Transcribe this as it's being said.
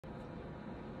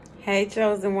Hey,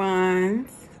 chosen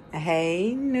ones.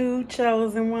 Hey, new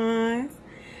chosen ones.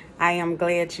 I am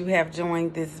glad you have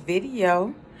joined this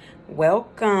video.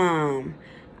 Welcome.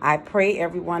 I pray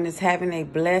everyone is having a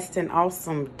blessed and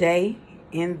awesome day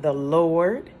in the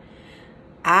Lord.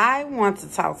 I want to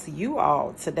talk to you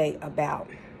all today about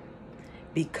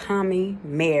becoming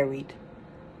married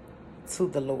to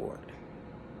the Lord.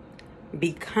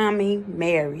 Becoming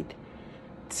married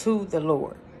to the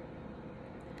Lord.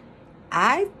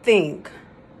 I think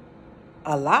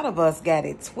a lot of us got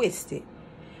it twisted.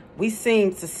 We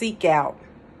seem to seek out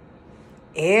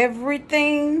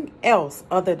everything else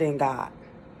other than God.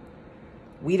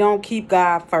 We don't keep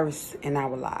God first in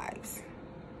our lives.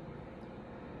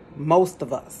 Most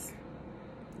of us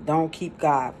don't keep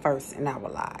God first in our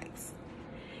lives.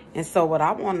 And so what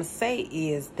I want to say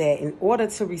is that in order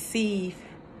to receive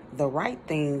the right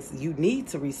things you need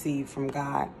to receive from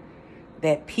God,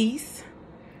 that peace,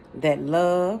 that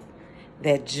love,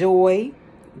 that joy,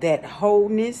 that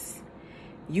wholeness,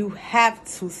 you have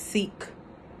to seek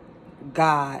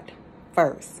God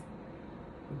first.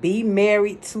 Be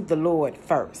married to the Lord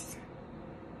first.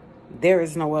 There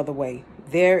is no other way.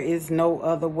 There is no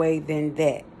other way than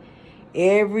that.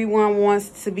 Everyone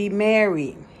wants to be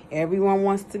married. Everyone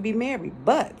wants to be married.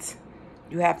 But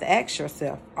you have to ask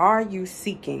yourself, are you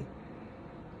seeking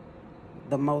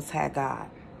the Most High God?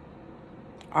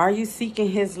 Are you seeking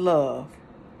His love?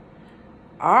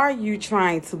 Are you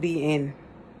trying to be in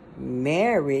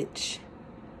marriage,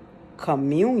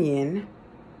 communion,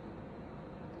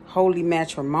 holy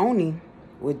matrimony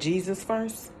with Jesus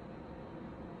first?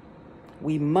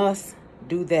 We must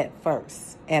do that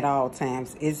first at all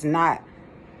times. It's not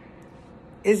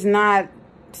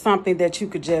something that you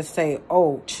could just say,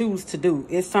 oh, choose to do.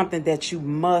 It's something that you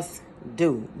must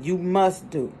do. You must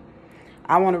do.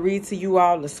 I want to read to you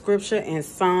all the scripture in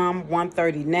Psalm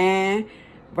 139,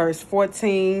 verse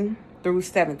 14 through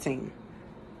 17.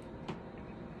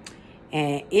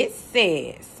 And it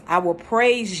says, I will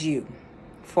praise you,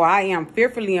 for I am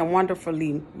fearfully and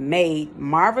wonderfully made.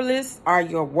 Marvelous are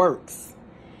your works,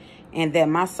 and that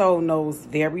my soul knows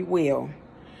very well.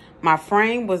 My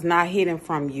frame was not hidden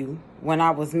from you when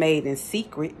I was made in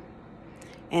secret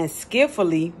and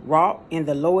skillfully wrought in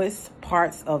the lowest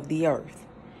parts of the earth.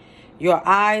 Your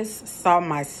eyes saw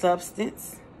my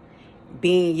substance,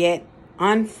 being yet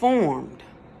unformed,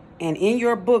 and in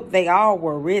your book they all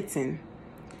were written,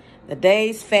 the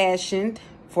days fashioned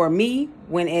for me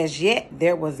when as yet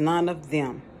there was none of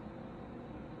them.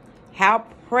 How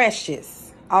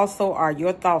precious also are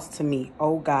your thoughts to me,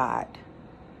 O God.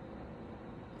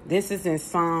 This is in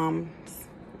Psalms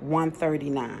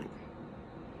 139.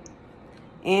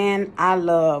 And I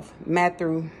love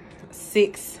Matthew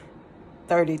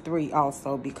 6:33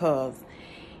 also, because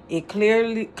it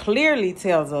clearly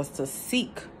tells us to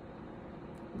seek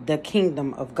the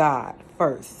kingdom of God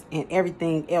first, and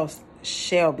everything else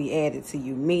shall be added to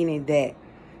you, meaning that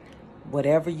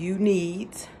whatever you need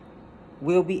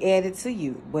will be added to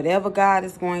you. Whatever God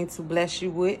is going to bless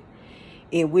you with,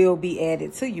 it will be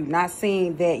added to you. Not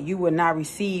saying that you will not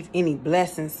receive any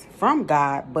blessings from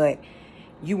God, but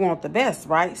you want the best,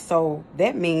 right? So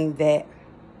that means that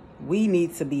we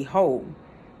need to be whole.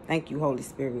 Thank you, Holy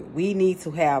Spirit. We need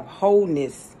to have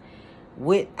wholeness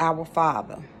with our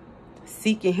Father,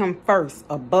 seeking Him first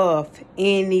above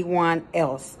anyone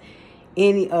else,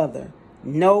 any other.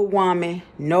 No woman,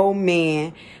 no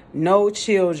man, no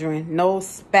children, no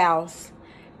spouse,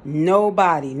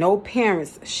 nobody, no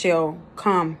parents shall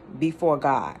come before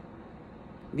God.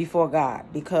 Before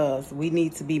God, because we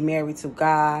need to be married to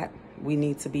God. We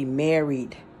need to be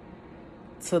married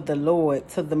to the Lord,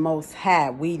 to the Most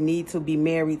High. We need to be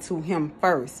married to Him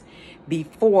first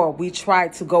before we try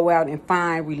to go out and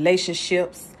find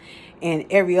relationships and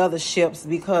every other ships,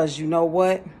 because you know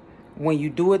what? When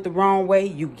you do it the wrong way,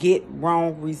 you get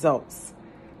wrong results.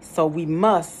 So we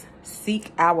must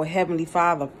seek our Heavenly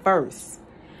Father first.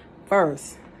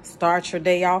 First, start your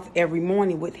day off every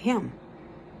morning with Him.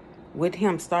 With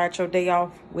Him. Start your day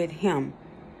off with Him.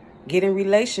 Get in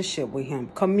relationship with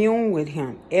Him. Commune with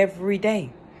Him every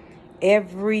day.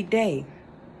 Every day.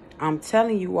 I'm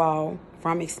telling you all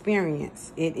from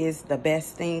experience, it is the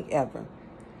best thing ever.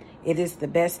 It is the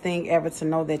best thing ever to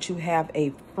know that you have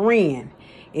a friend.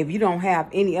 If you don't have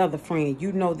any other friend,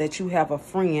 you know that you have a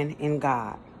friend in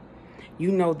God.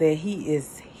 You know that He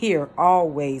is here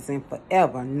always and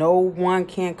forever. No one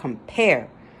can compare.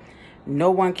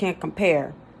 No one can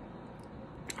compare.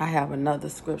 I have another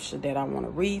scripture that I want to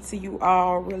read to you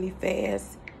all really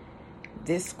fast.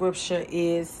 This scripture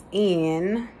is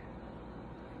in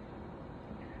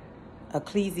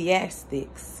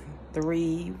Ecclesiastes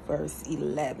 3, verse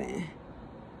 11.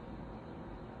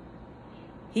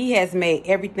 He has made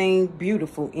everything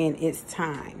beautiful in its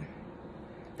time.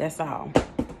 That's all.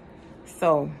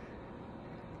 So,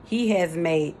 he has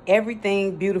made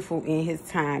everything beautiful in his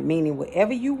time, meaning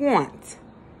whatever you want,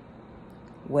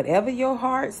 whatever your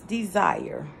heart's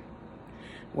desire,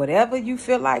 whatever you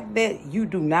feel like that you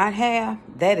do not have,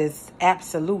 that is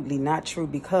absolutely not true,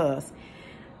 because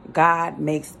God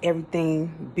makes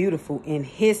everything beautiful in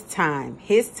his time.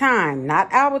 His time,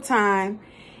 not our time.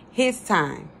 His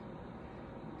time.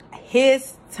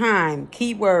 His time.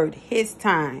 Keyword, his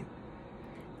time.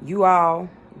 You all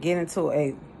get into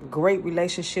a great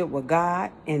relationship with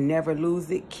God and never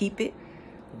lose it. Keep it.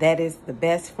 That is the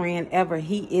best friend ever.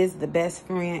 He is the best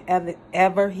friend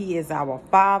ever. He is our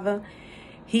Father.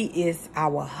 He is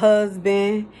our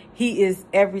husband. He is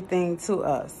everything to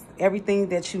us. Everything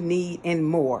that you need and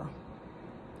more.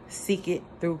 Seek it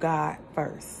through God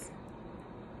first.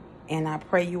 And I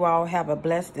pray you all have a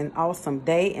blessed and awesome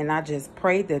day. And I just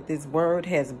pray that this word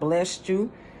has blessed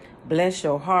you. Bless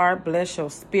your heart. Bless your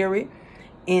spirit.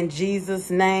 In Jesus'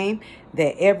 name,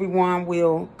 that everyone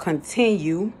will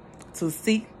continue to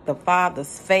seek the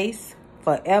Father's face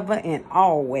forever and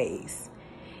always.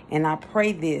 And I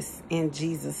pray this in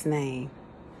Jesus' name.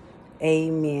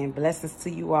 Amen. Blessings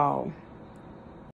to you all.